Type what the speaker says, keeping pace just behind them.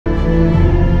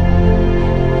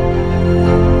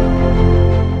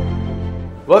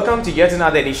Welcome to yet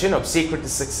another edition of Secret to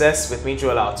Success with me,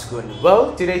 Joel.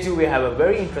 Well, today too we have a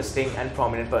very interesting and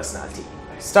prominent personality.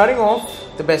 Starting off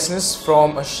the business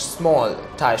from a small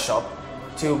tire shop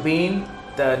to being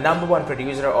the #1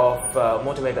 producer of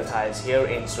motor vehicle tires here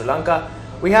in Sri Lanka,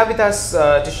 we have with us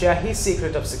to share his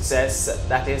secret of success,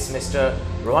 that is Mr.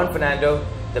 Rohan Fernando,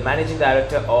 the Managing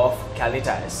Director of Kalni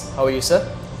Tires. How are you, sir?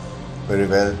 Very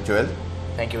well, Joel.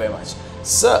 Thank you very much.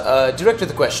 Sir, direct to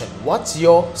the question, what's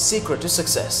your secret to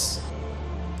success?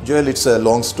 Joel, it's a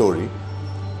long story.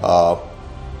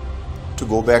 To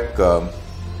go back,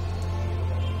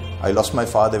 I lost my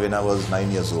father when I was 9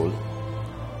 years old,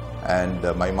 and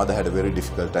my mother had a very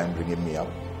difficult time bringing me up,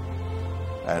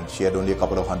 and she had only a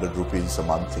couple of hundred rupees a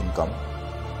month income.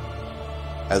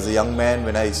 As a young man,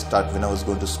 when I was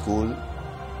going to school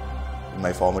in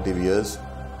my formative years,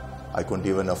 I couldn't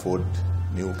even afford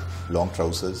new long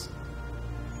trousers.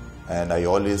 And I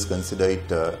always consider it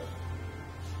the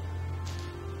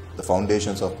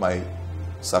foundations of my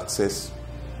success,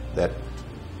 that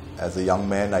as a young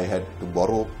man I had to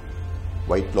borrow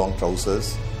white long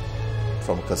trousers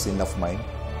from a cousin of mine,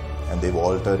 and they were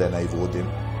altered and I wore them.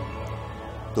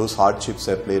 Those hardships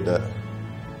have played a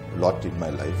lot in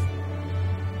my life.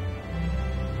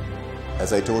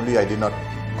 As I told you, I did not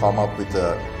come up with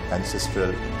an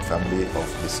ancestral family of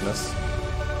business.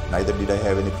 Neither did I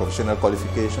have any professional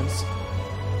qualifications.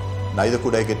 Neither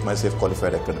could I get myself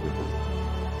qualified academically.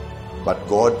 But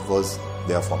God was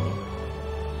there for me,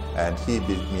 and He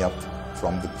built me up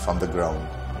from the ground.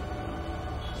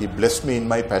 He blessed me in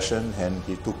my passion, and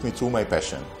He took me through my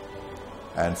passion.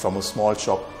 And from a small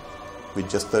shop with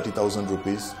just 30,000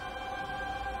 rupees,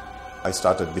 I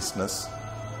started business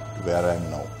to where I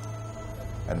am now.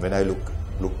 And when I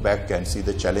look back and see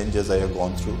the challenges I have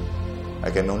gone through, I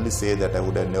can only say that I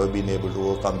would have never been able to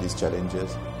overcome these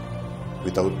challenges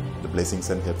without the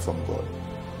blessings and help from God.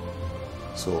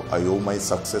 So I owe my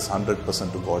success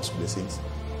 100% to God's blessings,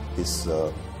 His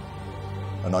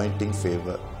anointing,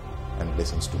 favor and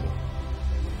blessings to me.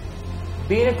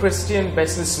 Being a Christian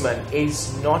businessman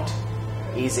is not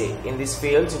easy. In this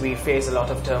field we face a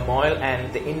lot of turmoil,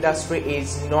 and the industry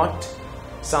is not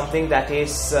something that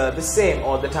is the same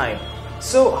all the time.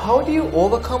 So how do you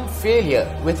overcome failure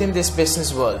within this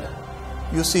business world?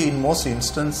 You see, in most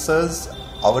instances,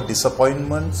 our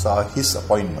disappointments are His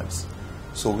appointments.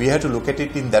 So we have to look at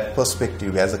it in that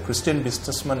perspective. As a Christian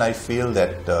businessman, I feel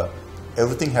that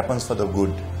everything happens for the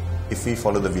good if we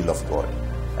follow the will of God.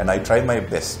 And I try my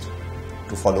best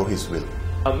to follow His will.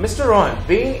 Mr. Rohan,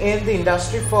 being in the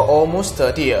industry for almost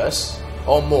 30 years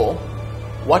or more,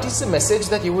 what is the message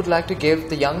that you would like to give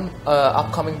the young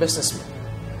upcoming businessmen?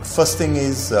 First thing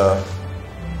is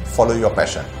follow your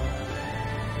passion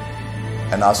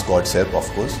and ask God's help, of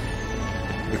course,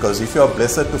 because if you are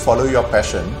blessed to follow your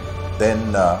passion,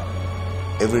 then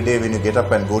every day when you get up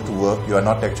and go to work, you are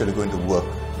not actually going to work,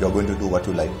 you are going to do what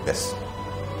you like best.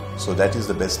 So that is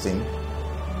the best thing,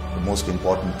 the most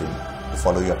important thing, to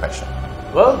follow your passion.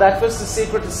 Well, that was the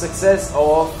secret to success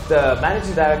of the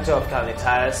Managing Director of Kalni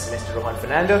Tires, Mr. Rohan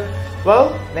Fernando.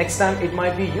 Well, next time it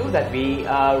might be you that we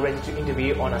are ready to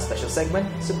interview on a special segment,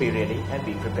 so be ready and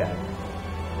be prepared.